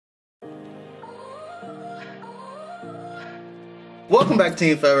Welcome back,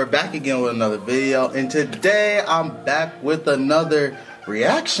 Team Forever, back again with another video, and today I'm back with another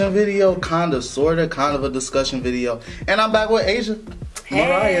reaction video, kind of a discussion video, and I'm back with Asia,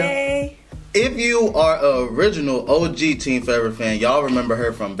 Mariah. Hey. If you are an original OG Team Forever fan, y'all remember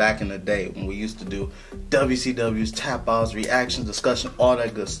her from back in the day when we used to do WCW's, TAPOUTS, reaction, discussion, all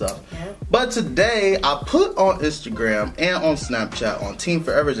that good stuff. Yep. But today, I put on Instagram and on Snapchat on Team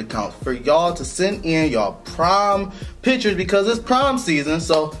Forever's account for y'all to send in y'all prom pictures because it's prom season.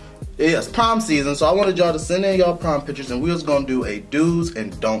 So, yes, prom season. So I wanted y'all to send in y'all prom pictures, and we was gonna do a do's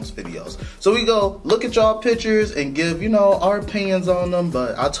and don'ts videos. So we go look at y'all pictures and give, you know, our opinions on them.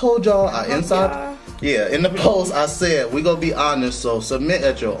 But I told y'all, in the post I said we gonna be honest. So submit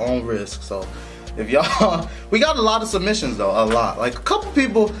at your own risk. So if y'all, we got a lot of submissions though, a lot. Like a couple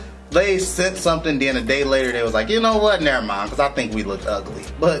people, they sent something, then a day later they was like, you know what, never mind, because I think we look ugly.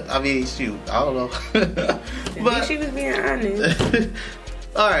 But I mean, shoot, I don't know. But she was being honest.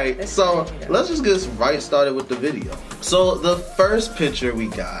 Alright, so let's just get right started with the video. So the first picture we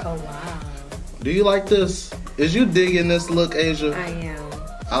got. Oh wow. Do you like this? Is you digging this look, Asia? I am.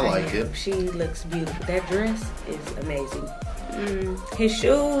 I like it. She looks beautiful. That dress is amazing. His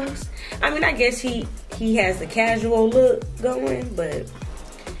shoes. I mean, I guess he has the casual look going, but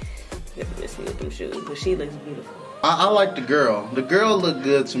miss me with them shoes. But she looks beautiful. I like the girl. The girl looked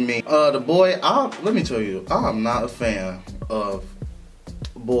good to me. The boy, let me tell you, I'm not a fan of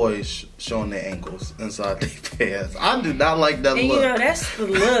boys showing their ankles inside their pants. I do not like that look. You know, that's the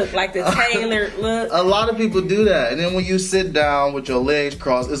look, like the tailored look. A lot of people do that, and then when you sit down with your legs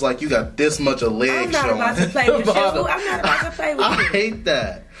crossed, it's like you got this much of legs showing. I'm not about to play with you. I'm not about to play with you. I hate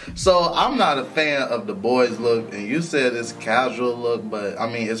that. So I'm not a fan of the boys look, and you said it's casual look, but I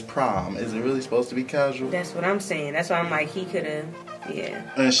mean it's prom. Is it really supposed to be casual? That's what I'm saying. That's why I'm like, he could have, yeah.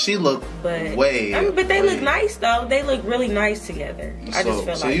 And she looked but they look nice though. They look really nice together. I just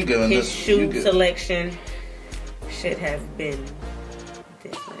feel like his shoe selection should have been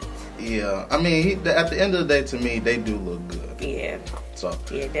different. Yeah, I mean, at the end of the day, to me, they do look good. Yeah. So.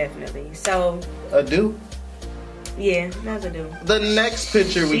 Yeah, definitely. So. A do? Yeah, that's a do. The next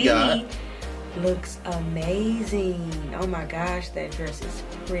picture we got looks amazing. Oh my gosh, that dress is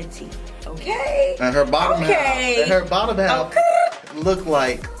pretty. Okay. And her bottom half look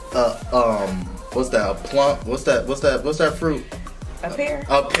like what's that? A plum? What's that fruit? A pear.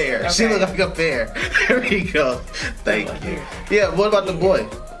 A pear. Okay. She look like a pear. There we go. Thank you. Yeah. What about the boy?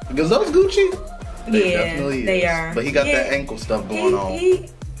 Because those Gucci. They are. But he got that ankle stuff going on.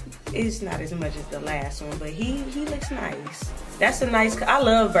 It's not as much as the last one, but he looks nice. That's a nice. I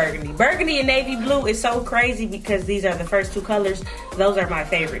love burgundy. Burgundy and navy blue is so crazy because these are the first two colors. Those are my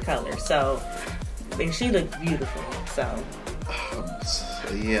favorite colors. So, and she looks beautiful. So.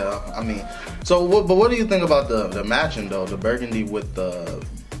 Yeah, I mean, so what do you think about the matching though? The burgundy with the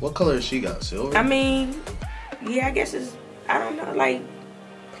what color has she got? Silver? I mean, yeah, I guess it's, I don't know, like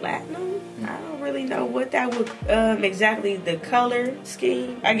platinum. I don't really know what that would exactly the color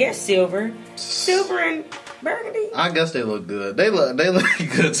scheme. I guess silver and burgundy. I guess they look good. They look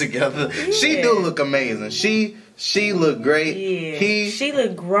good together. Yeah. She do look amazing. She look great. Yeah. She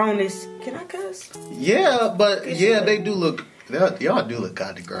look grown as. Can I cuss? Yeah, but yeah, they do look. Y'all do look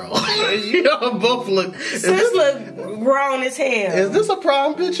kind of girl. Y'all both look. Sis look grown as hell. Is this a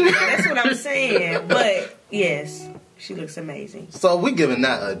prom picture? That's what I'm saying. But yes, she looks amazing. So we giving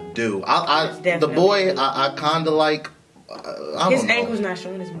that a do. The boy, I kind of like. His ankle's not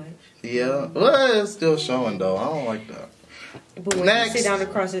showing as much. Yeah, well, it's still showing though. I don't like that. But when you sit down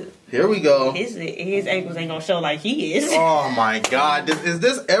across it, here we go. His ankles ain't gonna show like he is. Oh my God! Is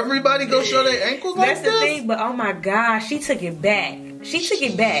this everybody gonna show their ankles like this? That's the thing. But oh my gosh, she took it back. She took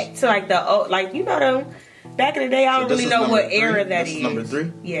it back to like the old, like you know them back in the day. I don't really know what era that is. Number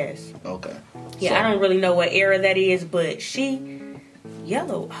 3. Yes. Okay. Yeah, I don't really know what era that is, but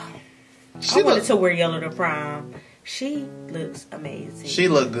yellow. I wanted to wear yellow to prom. She looks amazing. She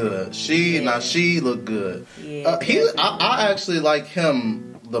look good. She look good. Yeah. I actually like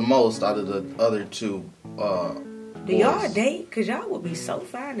him the most out of the other two. Do y'all date? Cause y'all would be so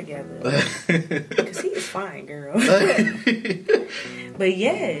fine together. Cause he is fine, girl. But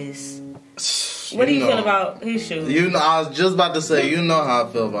yes. What do you feel about his shoes? You know, I was just about to say, you know how I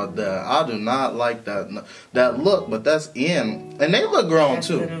feel about that. I do not like that look, but that's in, and they look grown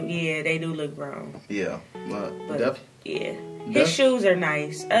too. Yeah, they do look grown. Yeah, but yeah, his shoes are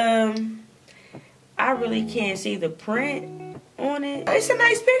nice. I really can't see the print on it. It's a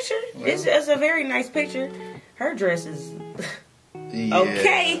nice picture. Yeah. It's a very nice picture. Her dress is. Yeah,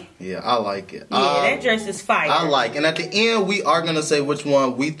 okay. Yeah, I like it. Yeah, that dress is fire. I like, and at the end we are gonna say which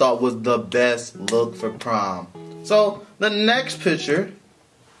one we thought was the best look for prom So the next picture,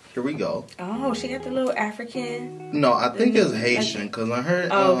 here we go. Oh, she got the little African. No, I think it's Haitian because on her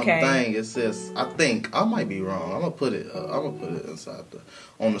thing it says. I think I might be wrong. I'm gonna put it inside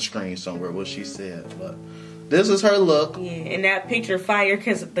on the screen somewhere what she said. But this is her look. Yeah, and that picture fire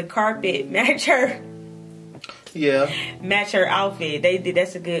because the carpet match her. Yeah. Match her outfit. They did.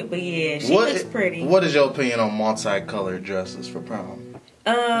 That's a good. But yeah, she looks pretty. What is your opinion on multicolored dresses for prom?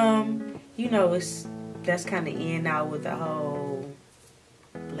 You know, that's kind of in now with the whole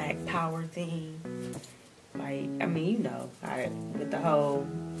Black Power thing. Like, I mean, you know, with the whole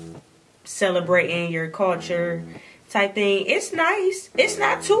celebrating your culture type thing. It's nice. It's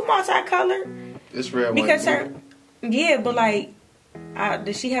not too multicolored. It's red, because but like,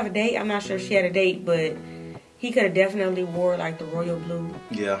 did she have a date? I'm not sure if she had a date, but he could have definitely wore like the royal blue.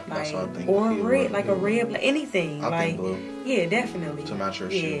 Yeah, that's what I think. Or red, like a red, anything. I think blue. Yeah, definitely. To match her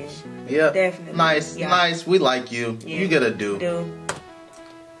shoes. Yeah, definitely. Nice. We like you. Yeah. You get a do.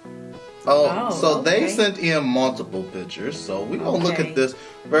 So they sent in multiple pictures. So we gonna look at this.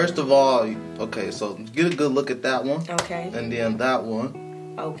 First of all, okay, so get a good look at that one. Okay. And then that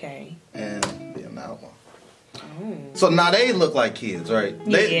one. Okay. And then that one. So now they look like kids, right?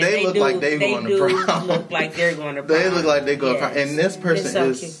 They look like they going to prom. Look like they're going to prom. They look like they go to prom. And this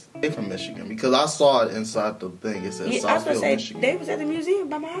person is from Michigan because I saw it inside the thing. It said Southfield, Michigan. They was at the museum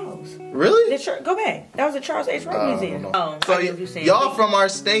by my house. Really? Go back. That was the Charles H. Wright Museum. Oh, so y'all from our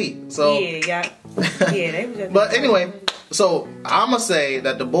state. So yeah, they was at the But anyway, so I'm gonna say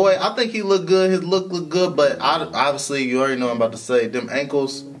that the boy, I think he looked good. His look looked good, but obviously you already know what I'm about to say. Them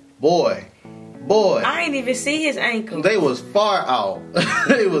ankles, boy. I ain't even see his ankles. They was far out.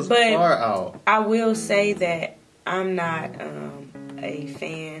 Far out. I will say that I'm not a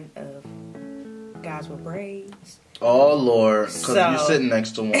fan of guys with braids. Oh Lord, because you're sitting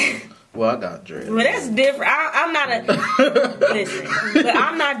next to one. Well, I got dread. Well, that's different. I'm not listen, but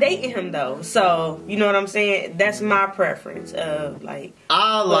I'm not dating him though. So you know what I'm saying. That's my preference of like.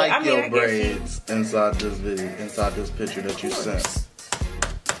 I like your braids inside this video, inside this picture that you sent.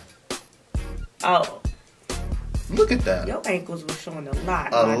 Oh. Look at that. Your ankles were showing a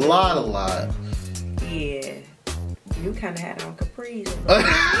lot. A lot. Yeah. You kind of had on capris.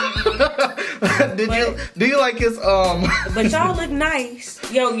 Do you like his But y'all look nice.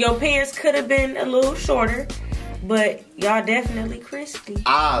 Your pants could have been a little shorter, but y'all definitely crispy.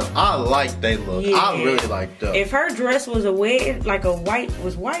 I like they look. Yeah. I really like them. If her dress was a wedding, like a white,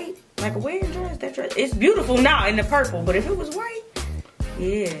 like a wedding dress, that dress, it's beautiful now in the purple. But if it was white,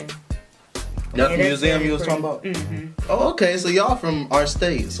 yeah. That's the museum you was talking about? Mm-hmm. Oh, okay. So y'all from our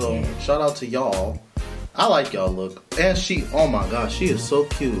state. So shout out to y'all. I like y'all look. And oh my gosh, she is so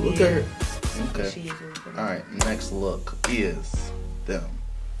cute. Look at her. Okay. She is really pretty. All right. Next look is them.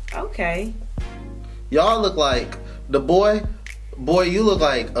 Okay. Y'all look like the boy. Boy, you look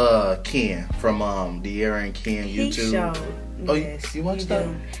like Ken from De'Ara and Ken YouTube. Oh, yes, you watch that?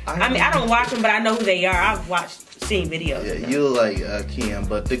 I don't watch them, but I know who they are. I've seen videos. Yeah, you look like Ken,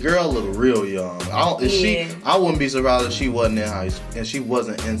 but the girl look real young. I wouldn't be surprised if she wasn't in high school and she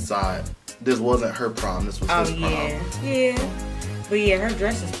wasn't inside. This wasn't her prom. This was his prom. Yeah. But yeah, her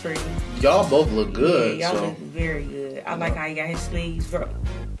dress is pretty. Y'all both look good. Yeah, y'all look very good. I like how he got his sleeves, bro.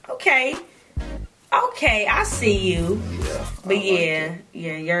 Okay, I see you. Yeah. But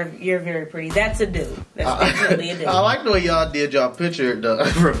you're very pretty. That's a do. That's definitely a do. I like the way y'all did y'all picture the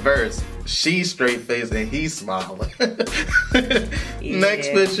reverse. She straight face and he smiling. Next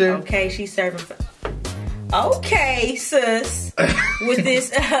picture. Okay, she's serving. Okay, sis. with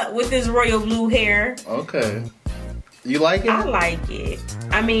this royal blue hair. Okay. You like it? I like it.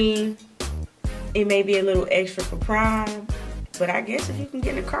 I mean, it may be a little extra for prom. But I guess if you can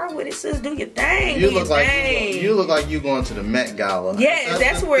get in the car with it, sis, do your thing. You look like you going to the Met Gala. Yeah,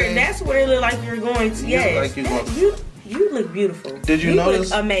 that's where it looked like you're going to. Yes, you look beautiful. Did you notice?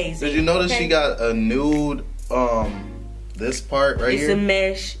 Look amazing. Did you notice she got a nude? This part right here. It's a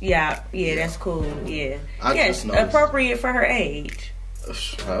mesh. Yeah, that's cool. Yeah, just noticed. Appropriate for her age.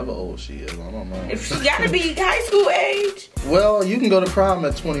 However old she is, I don't know. If she gotta be high school age. Well, you can go to prom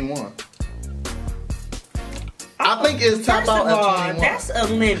at 21. I think it's top out at 21. That's a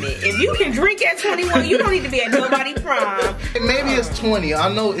limit. If you can drink at 21, you don't need to be at nobody prom. Maybe it's 20.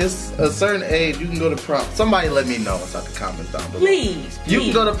 I know it's a certain age you can go to prom. Somebody let me know inside the comments down below. Please. You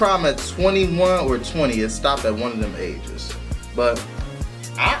can go to prom at 21 or 20. It stopped at one of them ages. But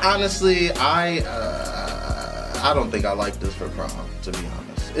I honestly, I don't think I like this for prom, to be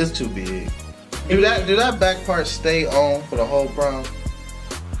honest. It's too big. Do that back part stay on for the whole prom?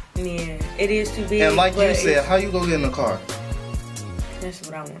 Yeah, it is too big. And like you said, how you gonna get in the car? That's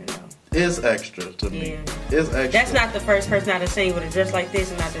what I want to know. It's extra to me. Yeah. It's extra. That's not the first person I've seen with a dress like this,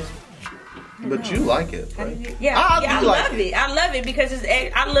 and I just. But you like it, right? I love it. I love it because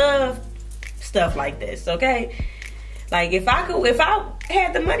I love stuff like this. Okay, like if I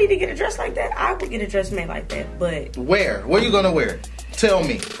had the money to get a dress like that, I would get a dress made like that. But where you gonna wear it? Tell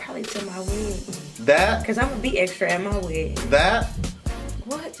me. Probably to my wedding. That? Because I'm gonna be extra at my wedding. That?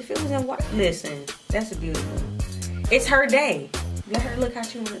 What? If it was in white? Listen, that's beautiful. It's her day. Let her look how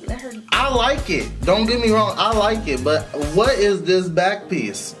she want it. Let her. I like it. Don't get me wrong. I like it. But what is this back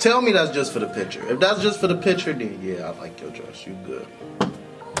piece? Tell me that's just for the picture. If that's just for the picture, then yeah, I like your dress. You good.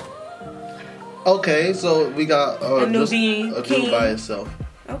 Okay, so we got a Nubian a king dude by itself.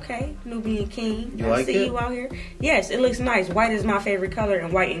 Okay, Nubian king. You like see it? You out here. Yes, it looks nice. White is my favorite color,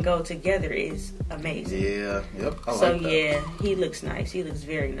 and white and gold together is amazing. Yeah, yep. I so like that. Yeah, he looks nice. He looks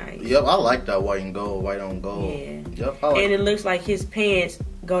very nice. Yep, I like that white and gold, white on gold. Yeah. Yep, I like and it looks like his pants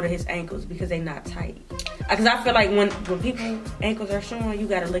go to his ankles because they're not tight. Because I feel like when people ankles are showing, you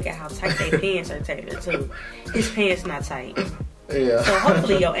got to look at how tight their pants are tailored too. His pants not tight. Yeah. So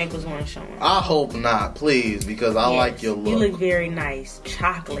hopefully your ankles weren't showing. I hope not, please, because I like your look. You look very nice.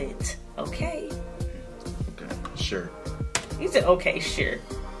 Chocolate. Okay. Okay, sure. You said okay, sure.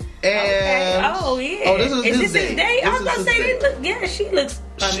 And okay. Oh yeah. Oh, this is this his day? I was about to say she looks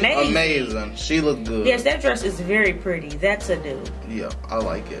amazing. Amazing. She look good. Yes, that dress is very pretty. That's a dude. Yeah, I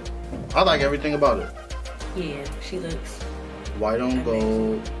like it. I like everything about it. Yeah, she looks white on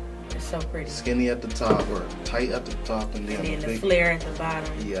gold. It's so pretty. Skinny at the top or tight at the top, and then the flare at the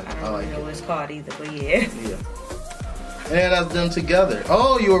bottom. Yeah, I don't know what it's called either, but yeah. Yeah. And that's them together.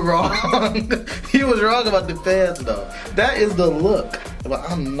 Oh, you were wrong. You was wrong about the fans though. That is the look. But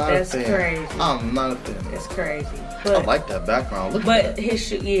I'm not a fan. That's crazy. I'm not a fan. That's crazy. But, I like that background. Look but at that. His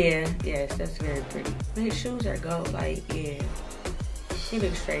shoes, yes, that's very pretty. But his shoes are gold, like, yeah. He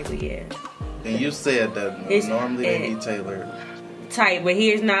looks straight, but yeah. And you said that normally they be tailored tight, but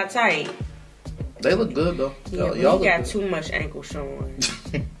he is not tight. They look good though. Yeah, y'all got good. Too much ankle showing.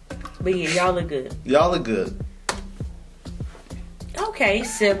 But yeah, y'all look good. Y'all look good. Okay,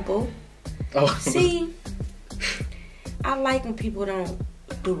 simple. Oh. See, I like when people don't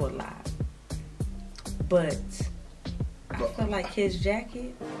do a lot, but I feel like his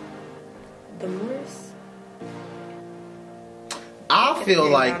jacket, the Morris. I feel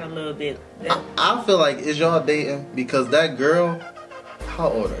like a little bit. I feel like is y'all dating because that girl. How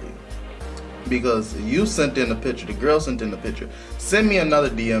old are you? Because you sent in a picture. The girl sent in a picture. Send me another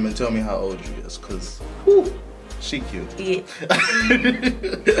DM and tell me how old she is, cause whew, she cute. Yeah.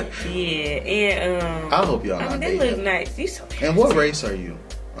 Yeah, and I hope y'all not they dating. look nice. You so and what race are you?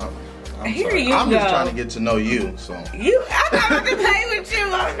 I'm just trying to get to know you. So I'm not about to play with you.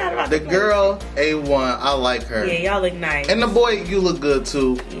 I'm not about the to play girl A1. I like her. Yeah, y'all look nice. And the boy, you look good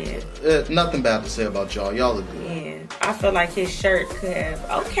too. Yeah. Nothing bad to say about y'all. Y'all look good. Yeah. I feel like his shirt could have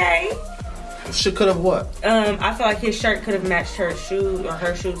She could have what? I feel like his shirt could have matched her shoes, or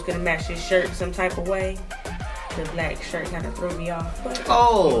her shoes could have matched his shirt some type of way. The black shirt kind of threw me off. But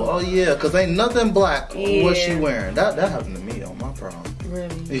oh yeah, cause ain't nothing black on what she wearing. That happened to me on my prom.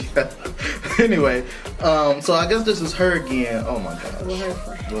 Really? Yeah. Anyway, so I guess this is her again. Oh my gosh.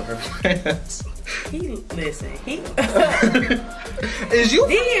 With her friends. He is you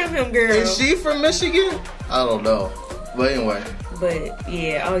DM him, girl? Is she from Michigan? I don't know. But anyway. But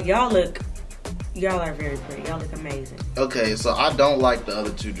yeah, y'all are very pretty. Y'all look amazing. Okay, so I don't like the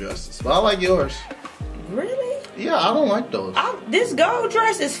other two dresses, but I like yours. Really? Yeah, I don't like those. This gold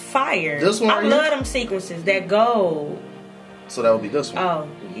dress is fire. This one I love them sequences. That gold. So that would be this one. Oh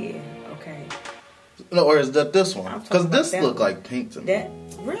yeah. Okay. No, or is that this one? Because this look like pink to me. That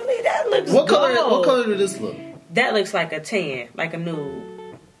looks. What color did this look? That looks like a tan, like a nude.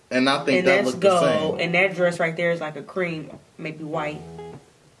 And I think that looks the same. And that dress right there is like a cream, maybe white.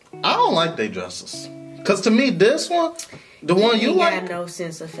 I don't like they dresses. Because to me, this one, the one you like. got no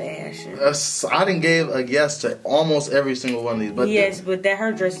sense of fashion. I didn't give a yes to almost every single one of these. But but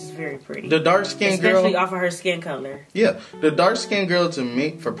her dress is very pretty. The dark-skinned girl. Especially off of her skin color. Yeah. The dark-skinned girl to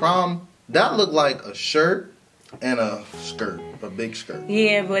me, for prom, that looked like a shirt and a skirt. A big skirt.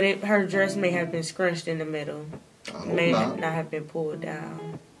 Yeah, but her dress may have been scrunched in the middle. May not have been pulled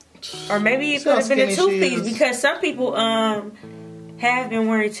down. Or maybe it could have been a two-piece, because some people have been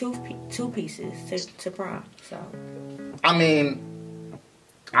wearing two pieces to prom. So I mean,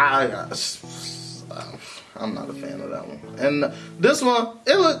 I'm not a fan of that one. And this one,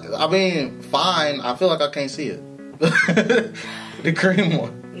 it looked, fine. I feel like I can't see it. The cream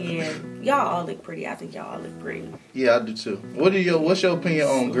one. Yeah, y'all all look pretty. I think y'all all look pretty. Yeah, I do too. What's your opinion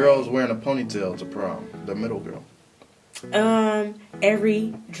on girls wearing a ponytail to prom? The middle girl.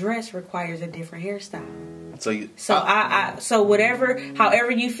 Every dress requires a different hairstyle. So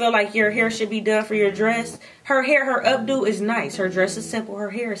however you feel like your hair should be done for your dress, her updo is nice. Her dress is simple. Her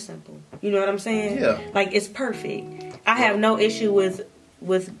hair is simple. You know what I'm saying? Yeah. Like, it's perfect. I have no issue with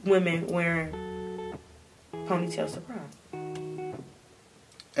women wearing ponytails to prom.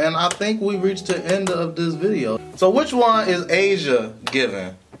 And I think we reached the end of this video. So which one is Asia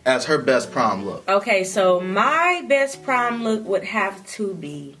giving as her best prom look? Okay, so my best prom look would have to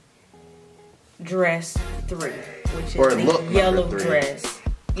be dress 3, which is the yellow dress.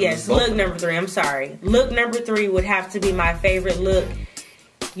 Yes, look number 3. I'm sorry. Look number 3 would have to be my favorite look.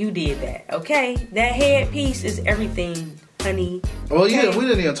 You did that, okay? That headpiece is everything, honey. Well, okay? Yeah, we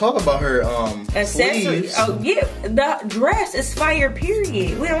didn't even talk about her accessories. sleeves. Oh, yeah, the dress is fire,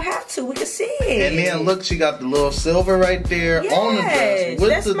 period. We don't have to. We can see it. And then, look, she got the little silver right there on the dress. With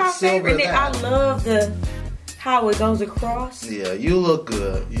that's the my favorite. Silver I love how it goes across. Yeah, you look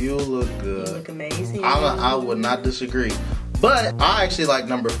good. You look good. You look amazing. I would not disagree. But I actually like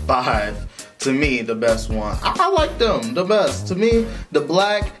number 5. To me, the best one. I like them the best. To me, the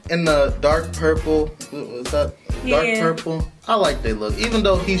black and the dark purple. Is that dark purple? I like they look. Even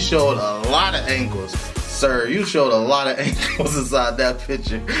though he showed a lot of ankles. Sir, you showed a lot of ankles inside that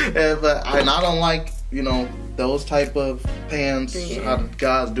picture. And I don't like, you know, those type of pants, how the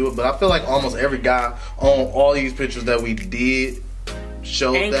guys do it. But I feel like almost every guy on all these pictures that we did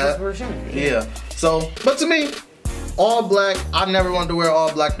showed that. Were shown. Yeah. So, but to me, all black. I never wanted to wear all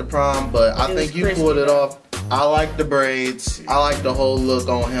black to prom, but I think you pulled it off. I like the braids. I like the whole look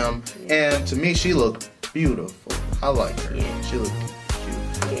on him. Yeah. And to me, she looked beautiful. I like her. Yeah. She looked cute.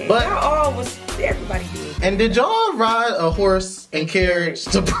 Yeah, but everybody did. And did y'all ride a horse and carriage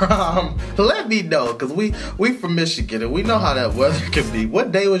to prom? Let me know, because we from Michigan and we know how that weather can be.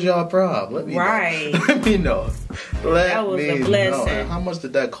 What day was y'all prom? Let me know. Let me know. That was a blessing. Know. How much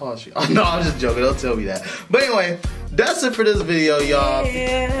did that cost you? Oh, no, I'm just joking. Don't tell me that. But anyway, that's it for this video, y'all.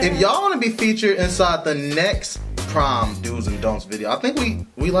 Yeah. If y'all want to be featured inside the next prom do's and don'ts video, I think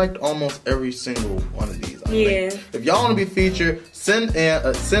we liked almost every single one of these. I think. If y'all want to be featured, send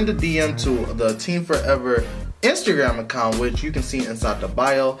a DM to the Team Forever Instagram account, which you can see inside the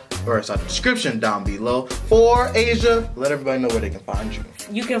bio or inside the description down below. For Asia, let everybody know where they can find you.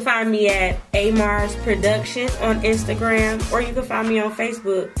 You can find me at Amars Production on Instagram, or you can find me on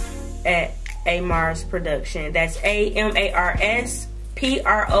Facebook at Amars Production. That's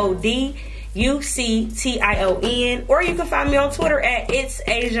AMARSPRODUCTION, or you can find me on Twitter at It's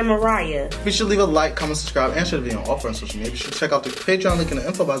Asia Mariah. Be sure to leave a like, comment, subscribe, and share the video on all of our social media. Be sure to check out the Patreon link in the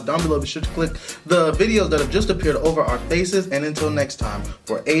info box down below. Be sure to click the videos that have just appeared over our faces. And until next time,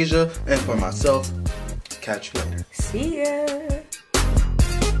 for Asia and for myself, catch you later. See ya.